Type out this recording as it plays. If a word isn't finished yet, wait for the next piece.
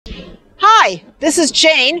Hi, this is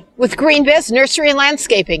Jane with GreenBiz Nursery and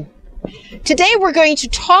Landscaping. Today we're going to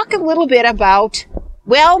talk a little bit about,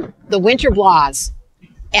 well, the winter blahs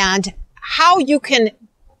and how you can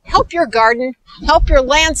help your garden, help your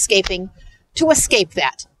landscaping to escape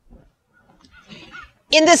that.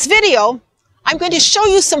 In this video, I'm going to show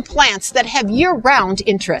you some plants that have year-round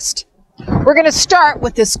interest. We're going to start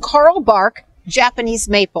with this coral bark Japanese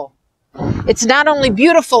maple. It's not only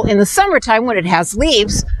beautiful in the summertime when it has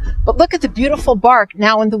leaves, but look at the beautiful bark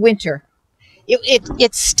now in the winter.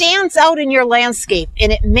 It stands out in your landscape,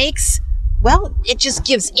 and it makes, well, it just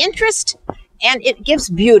gives interest and it gives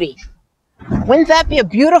beauty. Wouldn't that be a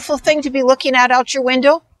beautiful thing to be looking at out your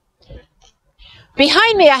window?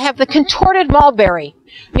 Behind me I have the contorted mulberry.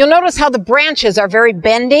 You'll notice how the branches are very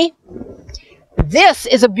bendy. This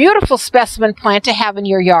is a beautiful specimen plant to have in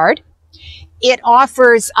your yard. It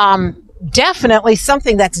offers definitely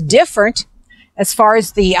something that's different as far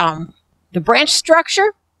as the branch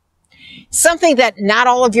structure, something that not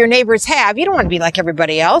all of your neighbors have. You don't want to be like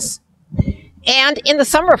everybody else. And in the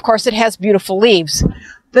summer, of course, it has beautiful leaves.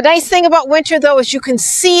 The nice thing about winter, though, is you can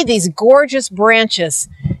see these gorgeous branches.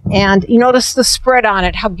 And you notice the spread on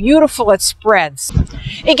it, how beautiful it spreads.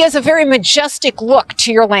 It gives a very majestic look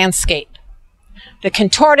to your landscape. The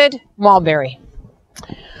contorted mulberry.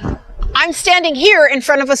 I'm standing here in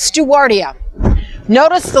front of a Stewartia.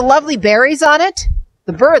 Notice the lovely berries on it?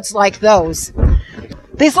 The birds like those.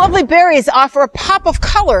 These lovely berries offer a pop of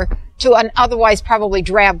color to an otherwise probably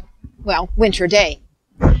drab, well, winter day.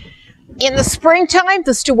 In the springtime,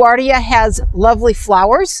 the Stewartia has lovely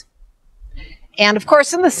flowers. And of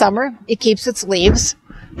course, in the summer, it keeps its leaves.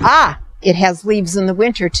 It has leaves in the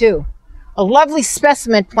winter too. A lovely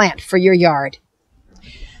specimen plant for your yard.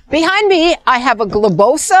 Behind me, I have a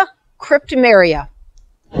Globosa cryptomeria.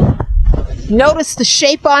 Notice the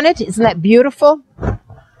shape on it. Isn't that beautiful? A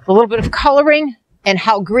little bit of coloring and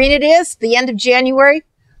how green it is the end of January.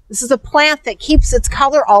 This is a plant that keeps its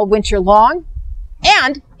color all winter long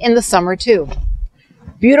and in the summer too.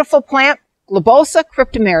 Beautiful plant, Globosa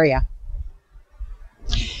cryptomeria.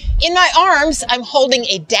 In my arms, I'm holding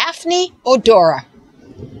a Daphne odora.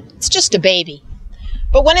 It's just a baby.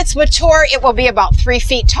 But when it's mature, it will be about 3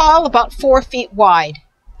 feet tall, about 4 feet wide.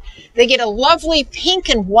 They get a lovely pink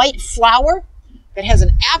and white flower that has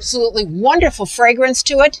an absolutely wonderful fragrance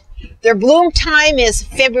to it. Their bloom time is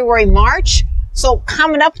February, March, so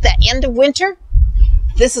coming up the end of winter,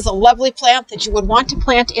 this is a lovely plant that you would want to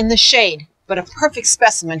plant in the shade, but a perfect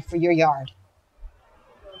specimen for your yard.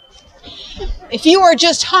 If you are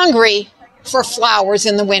just hungry for flowers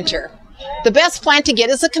in the winter, the best plant to get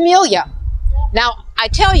is a camellia. Now, I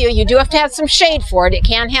tell you, you do have to have some shade for it. It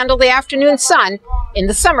can handle the afternoon sun in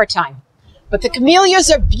the summertime. But the camellias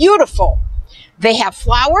are beautiful. They have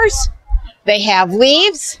flowers. They have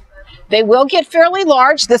leaves. They will get fairly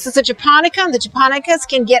large. This is a japonica. The japonicas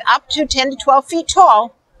can get up to 10 to 12 feet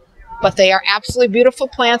tall. But they are absolutely beautiful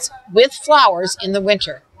plants with flowers in the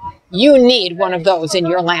winter. You need one of those in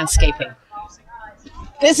your landscaping.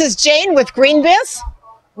 This is Jane with GreenBiz,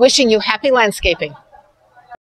 wishing you happy landscaping.